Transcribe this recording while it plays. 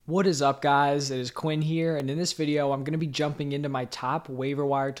What is up, guys? It is Quinn here, and in this video, I'm going to be jumping into my top waiver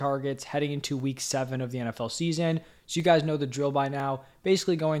wire targets heading into week 7 of the NFL season. So you guys know the drill by now,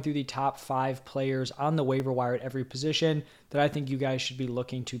 basically going through the top 5 players on the waiver wire at every position that I think you guys should be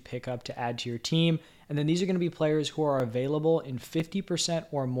looking to pick up to add to your team. And then these are going to be players who are available in 50%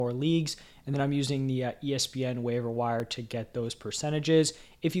 or more leagues, and then I'm using the ESPN waiver wire to get those percentages.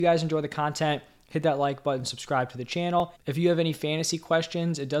 If you guys enjoy the content, hit that like button, subscribe to the channel. If you have any fantasy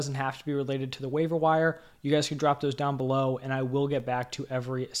questions, it doesn't have to be related to the waiver wire. You guys can drop those down below and I will get back to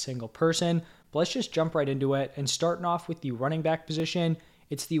every single person. But let's just jump right into it and starting off with the running back position.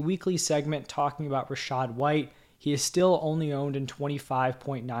 It's the weekly segment talking about Rachaad White. He is still only owned in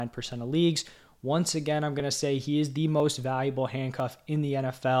 25.9% of leagues. Once again, I'm going to say he is the most valuable handcuff in the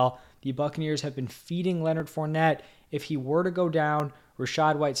NFL. The Buccaneers have been feeding Leonard Fournette. If he were to go down,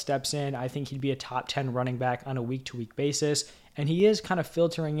 Rachaad White steps in. I think he'd be a top 10 running back on a week-to-week basis. And he is kind of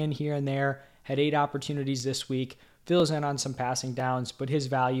filtering in here and there. Had 8 opportunities this week. Fills in on some passing downs, but his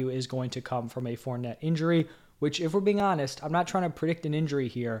value is going to come from a Fournette injury, which, if we're being honest, I'm not trying to predict an injury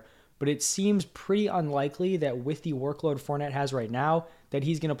here, but it seems pretty unlikely that with the workload Fournette has right now, that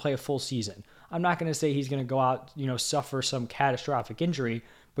he's going to play a full season. I'm not going to say he's going to go out, suffer some catastrophic injury,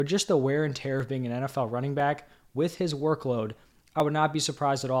 but just the wear and tear of being an NFL running back with his workload, I would not be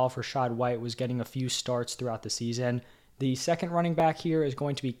surprised at all if Rachaad White was getting a few starts throughout the season. The second running back here is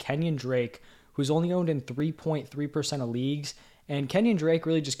going to be Kenyon Drake, who's only owned in 3.3% of leagues. And Kenyon Drake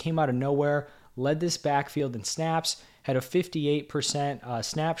really just came out of nowhere, led this backfield in snaps, had a 58%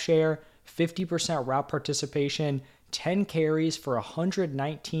 snap share, 50% route participation, 10 carries for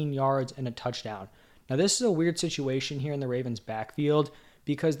 119 yards and a touchdown. Now, this is a weird situation here in the Ravens backfield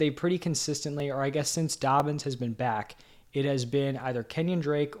because they pretty consistently, or I guess since Dobbins has been back, it has been either Kenyon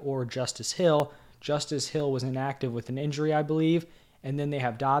Drake or Justice Hill. Justice Hill was inactive with an injury, I believe. And then they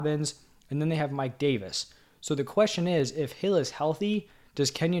have Dobbins, and then they have Mike Davis. So the question is, if Hill is healthy, does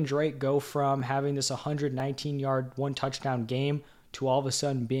Kenyon Drake go from having this 119-yard, 1-touchdown game to all of a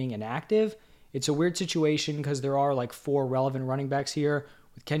sudden being inactive? It's a weird situation because there are like 4 relevant running backs here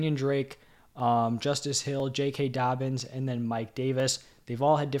with Kenyon Drake, Justice Hill, J.K. Dobbins, and then Mike Davis. They've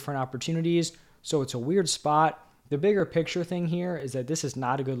all had different opportunities, so it's a weird spot. The bigger picture thing here is that this is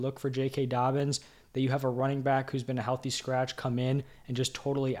not a good look for J.K. Dobbins, that you have a running back who's been a healthy scratch come in and just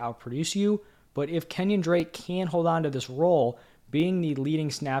totally outproduce you. But if Kenyon Drake can hold on to this role, being the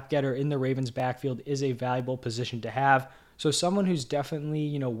leading snap getter in the Ravens backfield is a valuable position to have. So someone who's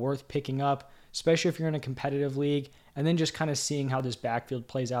definitely, worth picking up, especially if you're in a competitive league, and then just kind of seeing how this backfield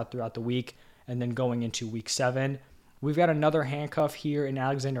plays out throughout the week and then going into week 7. We've got another handcuff here in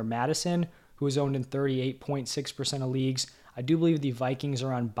Alexander Mattison, who is owned in 38.6% of leagues. I do believe the Vikings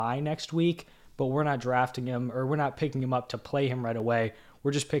are on bye next week, but we're not drafting him, or we're not picking him up to play him right away.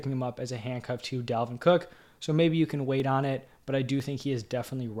 We're just picking him up as a handcuff to Dalvin Cook. So maybe you can wait on it, but I do think he is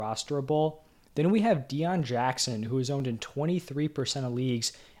definitely rosterable. Then we have Deion Jackson, who is owned in 23% of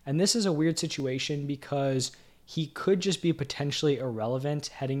leagues. And this is a weird situation because he could just be potentially irrelevant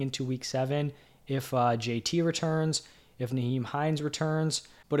heading into week 7 if JT returns, if Nyheim Hines returns.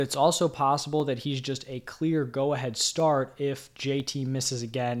 But it's also possible that he's just a clear go-ahead start if JT misses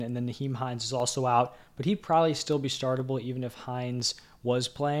again and then Nyheim Hines is also out. But he'd probably still be startable even if Hines was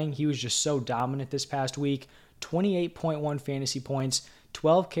playing. He was just so dominant this past week. 28.1 fantasy points,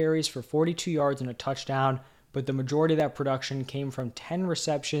 12 carries for 42 yards and a touchdown. But the majority of that production came from 10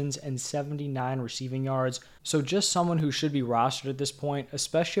 receptions and 79 receiving yards. So just someone who should be rostered at this point,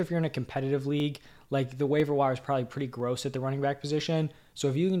 especially if you're in a competitive league. Like the waiver wire is probably pretty gross at the running back position. So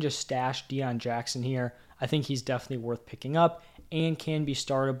if you can just stash Deion Jackson here, I think he's definitely worth picking up and can be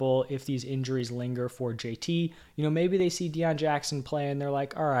startable if these injuries linger for JT. Maybe they see Deion Jackson play and they're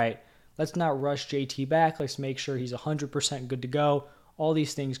like, all right, let's not rush JT back. Let's make sure he's 100% good to go. All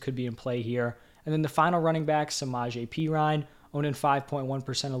these things could be in play here. And then the final running back, Samaje Perine, owned in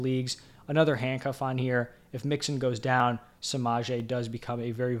 5.1% of leagues. Another handcuff on here. If Mixon goes down, Samaje does become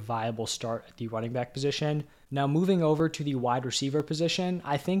a very viable start at the running back position. Now moving over to the wide receiver position,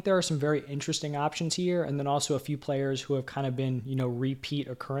 I think there are some very interesting options here, and then also a few players who have kind of been, repeat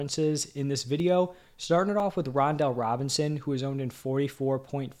occurrences in this video. Starting it off with Rondell Robinson, who is owned in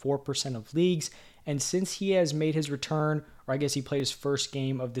 44.4% of leagues. And since he has made his return, or I guess he played his first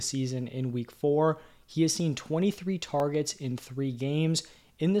game of the season in week 4, he has seen 23 targets in 3 games.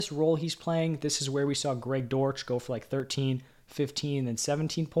 In this role he's playing, this is where we saw Greg Dortch go for like 13, 15, and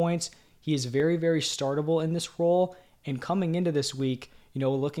 17 points. He is very, very startable in this role. And coming into this week,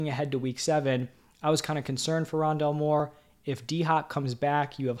 looking ahead to week 7, I was kind of concerned for Rondell Moore. If D-Hop comes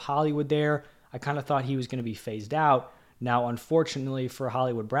back, you have Hollywood there. I kind of thought he was going to be phased out. Now, unfortunately for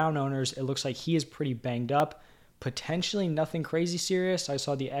Hollywood Brown owners, it looks like he is pretty banged up. Potentially nothing crazy serious. I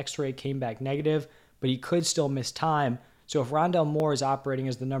saw the x-ray came back negative, but he could still miss time. So if Rondale Moore is operating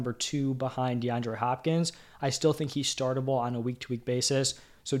as the number 2 behind DeAndre Hopkins, I still think he's startable on a week-to-week basis.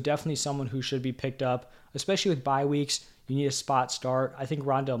 So definitely someone who should be picked up, especially with bye weeks. You need a spot start. I think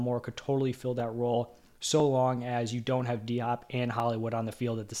Rondale Moore could totally fill that role so long as you don't have D-Hop and Hollywood on the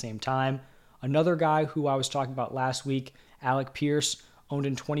field at the same time. Another guy who I was talking about last week, Alec Pierce, owned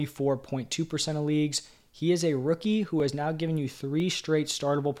in 24.2% of leagues. He is a rookie who has now given you 3 straight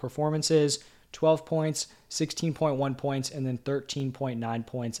startable performances, 12 points, 16.1 points, and then 13.9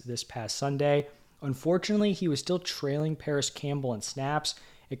 points this past Sunday. Unfortunately, he was still trailing Paris Campbell in snaps.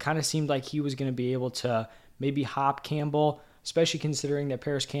 It kind of seemed like he was going to be able to maybe hop Campbell, especially considering that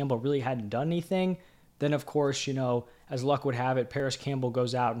Paris Campbell really hadn't done anything. Then, of course, as luck would have it, Paris Campbell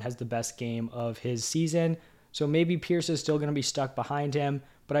goes out and has the best game of his season. So maybe Pierce is still going to be stuck behind him,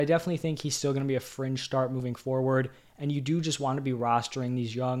 but I definitely think he's still going to be a fringe start moving forward. And you do just want to be rostering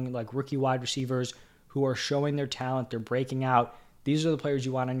these young, rookie wide receivers who are showing their talent, they're breaking out. These are the players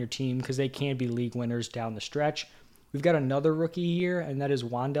you want on your team because they can be league winners down the stretch. We've got another rookie here, and that is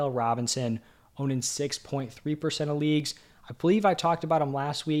Wan'Dale Robinson, owned in 6.3% of leagues. I believe I talked about him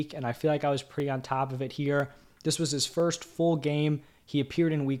last week, and I feel like I was pretty on top of it here. This was his first full game. He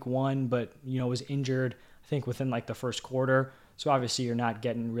appeared in week 1, but, was injured, I think, within the first quarter. So obviously you're not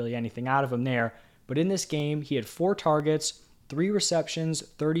getting really anything out of him there. But in this game, he had 4 targets, 3 receptions,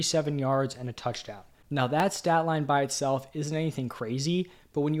 37 yards, and a touchdown. Now that stat line by itself isn't anything crazy,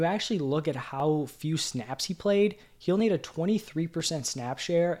 but when you actually look at how few snaps he played, he'll need a 23% snap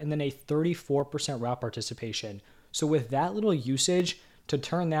share and then a 34% route participation. So with that little usage, to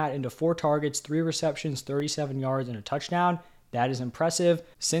turn that into 4 targets, 3 receptions, 37 yards, and a touchdown, that is impressive.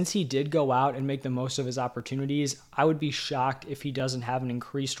 Since he did go out and make the most of his opportunities, I would be shocked if he doesn't have an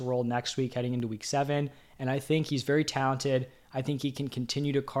increased role next week heading into week 7. And I think he's very talented. I think he can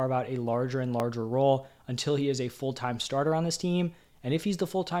continue to carve out a larger and larger role until he is a full-time starter on this team. And if he's the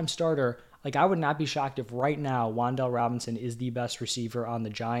full-time starter, I would not be shocked if right now Wan'Dale Robinson is the best receiver on the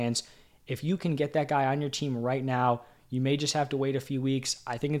Giants. If you can get that guy on your team right now, you may just have to wait a few weeks.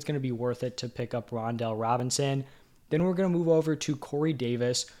 I think it's going to be worth it to pick up Wan'Dale Robinson. Then we're going to move over to Corey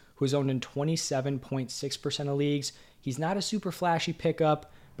Davis, who is owned in 27.6% of leagues. He's not a super flashy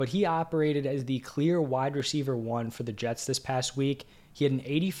pickup, but he operated as the clear wide receiver 1 for the Jets this past week. He had an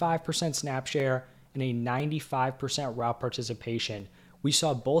 85% snap share and a 95% route participation. We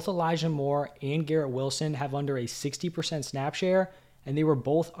saw both Elijah Moore and Garrett Wilson have under a 60% snap share, and they were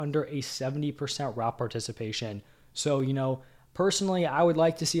both under a 70% route participation. So, personally, I would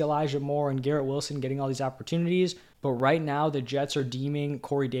like to see Elijah Moore and Garrett Wilson getting all these opportunities, but right now the Jets are deeming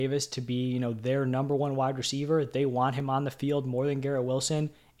Corey Davis to be, their number 1 wide receiver. They want him on the field more than Garrett Wilson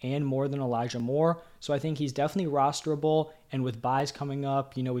and more than Elijah Moore. So I think he's definitely rosterable, and with buys coming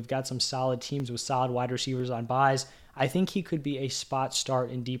up, we've got some solid teams with solid wide receivers on buys. I think he could be a spot start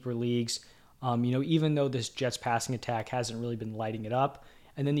in deeper leagues, even though this Jets passing attack hasn't really been lighting it up.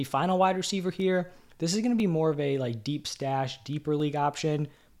 And then the final wide receiver here, this is going to be more of a deep stash, deeper league option,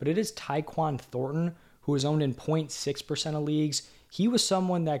 but it is Tyquan Thornton, who is owned in 0.6% of leagues. He was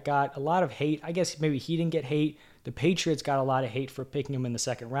someone that got a lot of hate. I guess maybe he didn't get hate. The Patriots got a lot of hate for picking him in the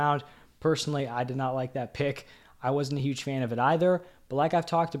second round. Personally, I did not like that pick. I wasn't a huge fan of it either. But like I've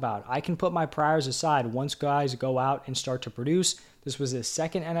talked about, I can put my priors aside once guys go out and start to produce. This was his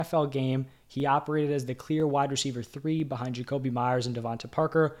second NFL game. He operated as the clear wide receiver 3 behind Jacoby Myers and Devonta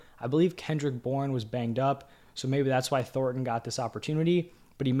Parker. I believe Kendrick Bourne was banged up, so maybe that's why Thornton got this opportunity.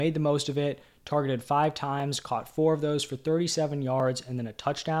 But he made the most of it, targeted 5 times, caught 4 of those for 37 yards and then a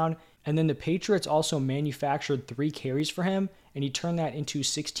touchdown. And then the Patriots also manufactured 3 carries for him, and he turned that into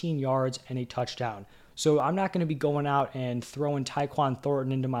 16 yards and a touchdown. So I'm not going to be going out and throwing Tyquan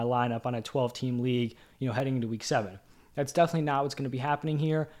Thornton into my lineup on a 12-team league, heading into week 7. That's definitely not what's going to be happening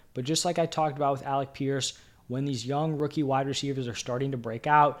here. But just like I talked about with Alec Pierce, when these young rookie wide receivers are starting to break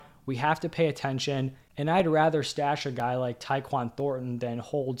out, we have to pay attention. And I'd rather stash a guy like Tyquan Thornton than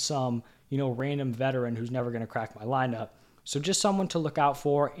hold some, random veteran who's never going to crack my lineup. So just someone to look out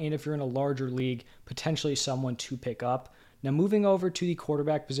for, and if you're in a larger league, potentially someone to pick up. Now moving over to the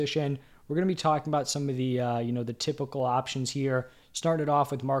quarterback position, we're going to be talking about some of the, the typical options here. Started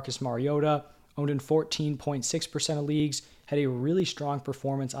off with Marcus Mariota, owned in 14.6% of leagues, had a really strong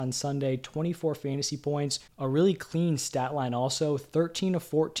performance on Sunday, 24 fantasy points, a really clean stat line also, 13 of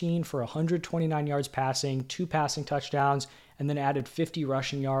 14 for 129 yards passing, 2 passing touchdowns, and then added 50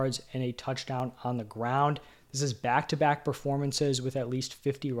 rushing yards and a touchdown on the ground. This is back-to-back performances with at least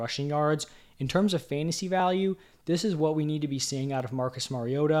 50 rushing yards. In terms of fantasy value, this is what we need to be seeing out of Marcus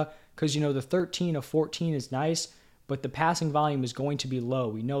Mariota, because, the 13 of 14 is nice, but the passing volume is going to be low.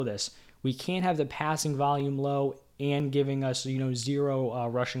 We know this. We can't have the passing volume low and giving us, zero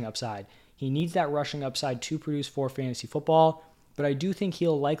rushing upside. He needs that rushing upside to produce for fantasy football, but I do think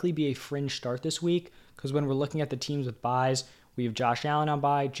he'll likely be a fringe start this week, because when we're looking at the teams with buys, we have Josh Allen on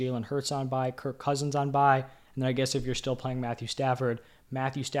bye, Jalen Hurts on bye, Kirk Cousins on bye, and then I guess if you're still playing Matthew Stafford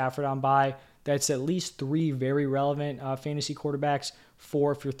on bye. That's at least 3 very relevant fantasy quarterbacks,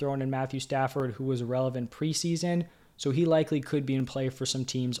 4 if you're throwing in Matthew Stafford, who was relevant preseason. So he likely could be in play for some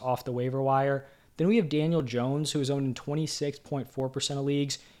teams off the waiver wire. Then we have Daniel Jones, who is owned in 26.4% of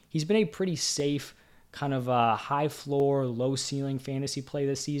leagues. He's been a pretty safe, kind of high floor, low ceiling fantasy play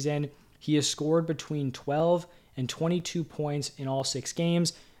this season. He has scored between 12 and 22 points in all 6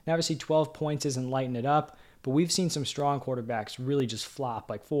 games. And obviously 12 points isn't lighting it up, but we've seen some strong quarterbacks really just flop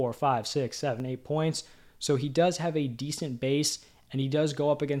like 4, 5, 6, 7, 8 points. So he does have a decent base, and he does go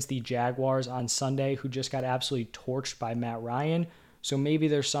up against the Jaguars on Sunday, who just got absolutely torched by Matt Ryan. So maybe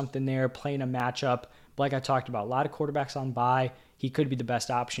there's something there playing a matchup. But like I talked about, a lot of quarterbacks on bye. He could be the best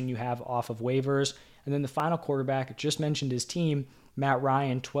option you have off of waivers. And then the final quarterback, just mentioned his team, Matt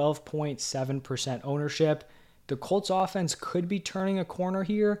Ryan, 12.7% ownership. The Colts offense could be turning a corner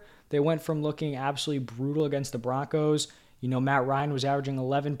here. They went from looking absolutely brutal against the Broncos. Matt Ryan was averaging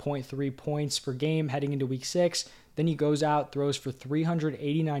 11.3 points per game heading into week 6. Then he goes out, throws for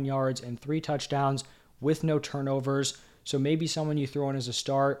 389 yards and 3 touchdowns with no turnovers. So maybe someone you throw in as a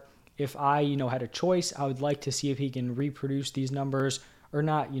start. If I, had a choice, I would like to see if he can reproduce these numbers, or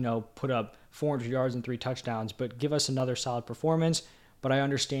not, put up 400 yards and 3 touchdowns, but give us another solid performance. But I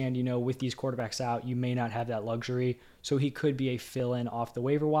understand, with these quarterbacks out, you may not have that luxury. So he could be a fill-in off the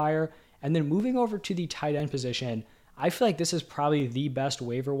waiver wire. And then moving over to the tight end position, I feel like this is probably the best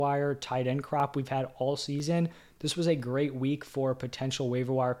waiver wire tight end crop we've had all season. This was a great week for potential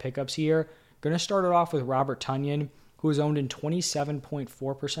waiver wire pickups here. Going to start it off with Robert Tonyan, who is owned in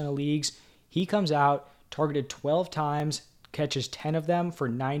 27.4% of leagues. He comes out, targeted 12 times, catches 10 of them for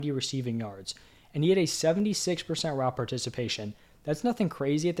 90 receiving yards. And he had a 76% route participation. That's nothing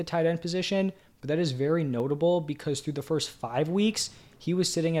crazy at the tight end position, but that is very notable because through the first 5 weeks, he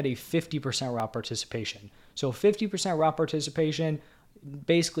was sitting at a 50% route participation. So 50% route participation,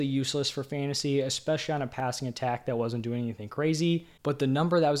 basically useless for fantasy, especially on a passing attack that wasn't doing anything crazy. But the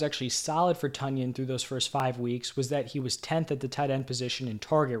number that was actually solid for Tonyan through those first 5 weeks was that he was 10th at the tight end position in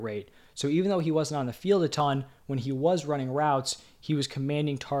target rate. So even though he wasn't on the field a ton, when he was running routes, he was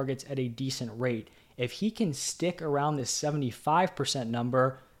commanding targets at a decent rate. If he can stick around this 75%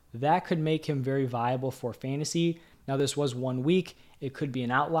 number, that could make him very viable for fantasy. Now, this was 1 week. It could be an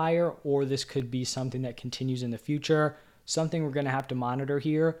outlier, or this could be something that continues in the future. Something we're going to have to monitor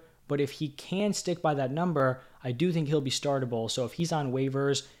here. But if he can stick by that number, I do think he'll be startable. So if he's on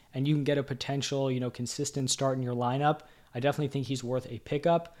waivers and you can get a potential, consistent start in your lineup, I definitely think he's worth a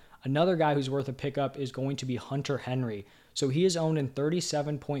pickup. Another guy who's worth a pickup is going to be Hunter Henry. So he is owned in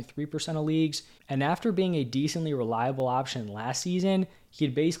 37.3% of leagues. And after being a decently reliable option last season, he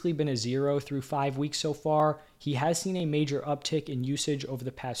had basically been a 0 through 5 weeks so far. He has seen a major uptick in usage over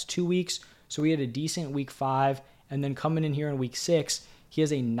the past 2 weeks. So he had a decent week 5. And then coming in here in week 6, he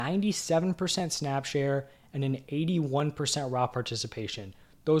has a 97% snap share and an 81% route participation.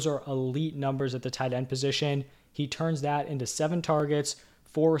 Those are elite numbers at the tight end position. He turns that into 7 targets,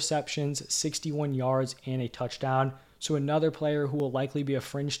 4 receptions, 61 yards, and a touchdown. So another player who will likely be a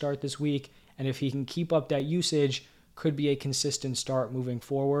fringe start this week, and if he can keep up that usage, could be a consistent start moving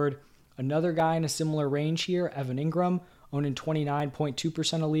forward. Another guy in a similar range here, Evan Ingram, owned in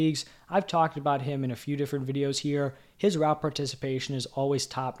 29.2% of leagues. I've talked about him in a few different videos here. His route participation is always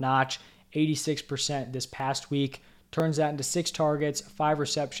top-notch, 86% this past week. Turns that into 6 targets, 5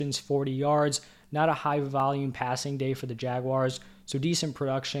 receptions, 40 yards. Not a high-volume passing day for the Jaguars, so decent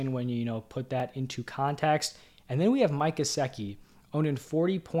production when you put that into context. And then we have Mike Gesicki, owned in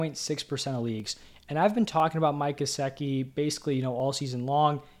 40.6% of leagues. And I've been talking about Mike Gesicki basically, all season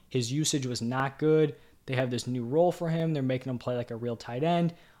long. His usage was not good. They have this new role for him. They're making him play like a real tight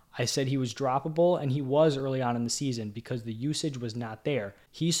end. I said he was droppable, and he was early on in the season because the usage was not there.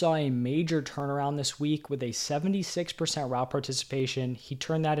 He saw a major turnaround this week with a 76% route participation. He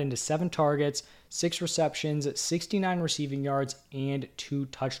turned that into 7 targets, 6 receptions, 69 receiving yards, and 2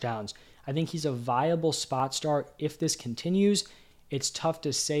 touchdowns. I think he's a viable spot start if this continues. It's tough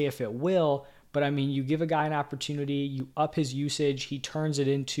to say if it will, but you give a guy an opportunity, you up his usage, he turns it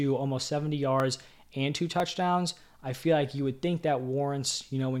into almost 70 yards and 2 touchdowns. I feel like you would think that warrants,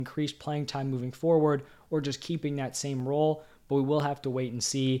 increased playing time moving forward or just keeping that same role, but we will have to wait and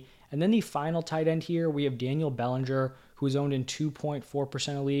see. And then the final tight end here, we have Daniel Bellinger, who is owned in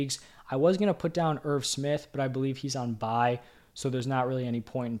 2.4% of leagues. I was going to put down Irv Smith, but I believe he's on bye, so there's not really any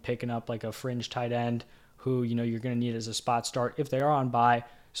point in picking up like a fringe tight end who, you're going to need as a spot start if they are on bye.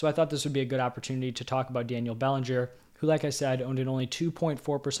 So I thought this would be a good opportunity to talk about Daniel Bellinger, who, like I said, owned in only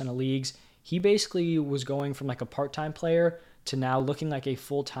 2.4% of leagues. He basically was going from like a part-time player to now looking like a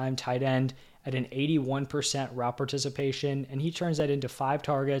full-time tight end at an 81% route participation, and he turns that into 5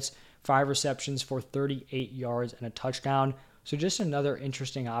 targets, 5 receptions for 38 yards and a touchdown. So just another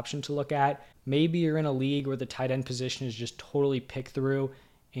interesting option to look at. Maybe you're in a league where the tight end position is just totally picked through,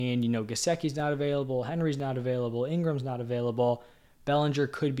 and Gesicki's not available, Henry's not available, Ingram's not available. Bellinger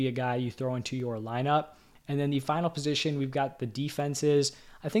could be a guy you throw into your lineup. And then the final position, we've got the defenses.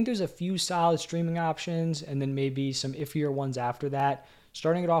 I think there's a few solid streaming options and then maybe some iffier ones after that.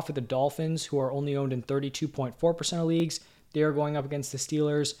 Starting it off with the Dolphins, who are only owned in 32.4% of leagues. They are going up against the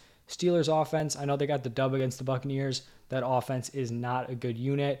Steelers. Steelers offense, I know they got the dub against the Buccaneers. That offense is not a good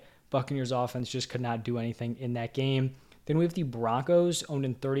unit. Buccaneers offense just could not do anything in that game. Then we have the Broncos, owned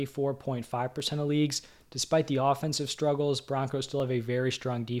in 34.5% of leagues. Despite the offensive struggles, Broncos still have a very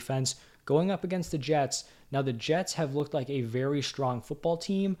strong defense going up against the Jets. Now, the Jets have looked like a very strong football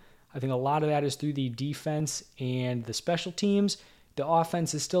team. I think a lot of that is through the defense and the special teams. The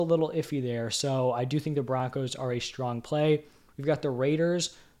offense is still a little iffy there, so I do think the Broncos are a strong play. We've got the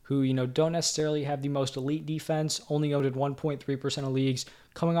Raiders, who don't necessarily have the most elite defense, only owned in 1.3% of leagues,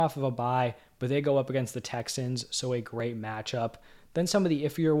 coming off of a bye, but they go up against the Texans, so a great matchup. Then some of the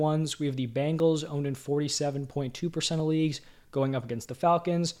iffier ones, we have the Bengals, owned in 47.2% of leagues, going up against the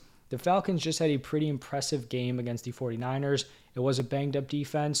Falcons. The Falcons just had a pretty impressive game against the 49ers. It was a banged-up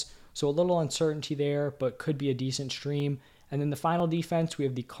defense, so a little uncertainty there, but could be a decent stream. And then the final defense, we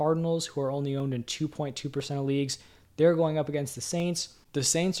have the Cardinals, who are only owned in 2.2% of leagues. They're going up against the Saints. The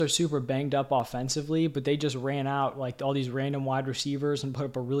Saints are super banged up offensively, but they just ran out like all these random wide receivers and put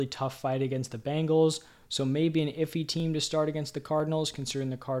up a really tough fight against the Bengals. So maybe an iffy team to start against the Cardinals, considering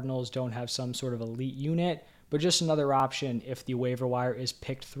the Cardinals don't have some sort of elite unit, but just another option if the waiver wire is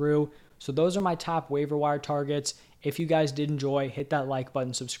picked through. So those are my top waiver wire targets. If you guys did enjoy, hit that like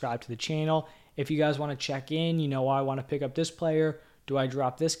button, subscribe to the channel. If you guys want to check in, I want to pick up this player. Do I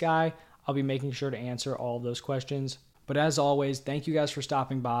drop this guy? I'll be making sure to answer all of those questions. But as always, thank you guys for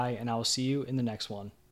stopping by, and I will see you in the next one.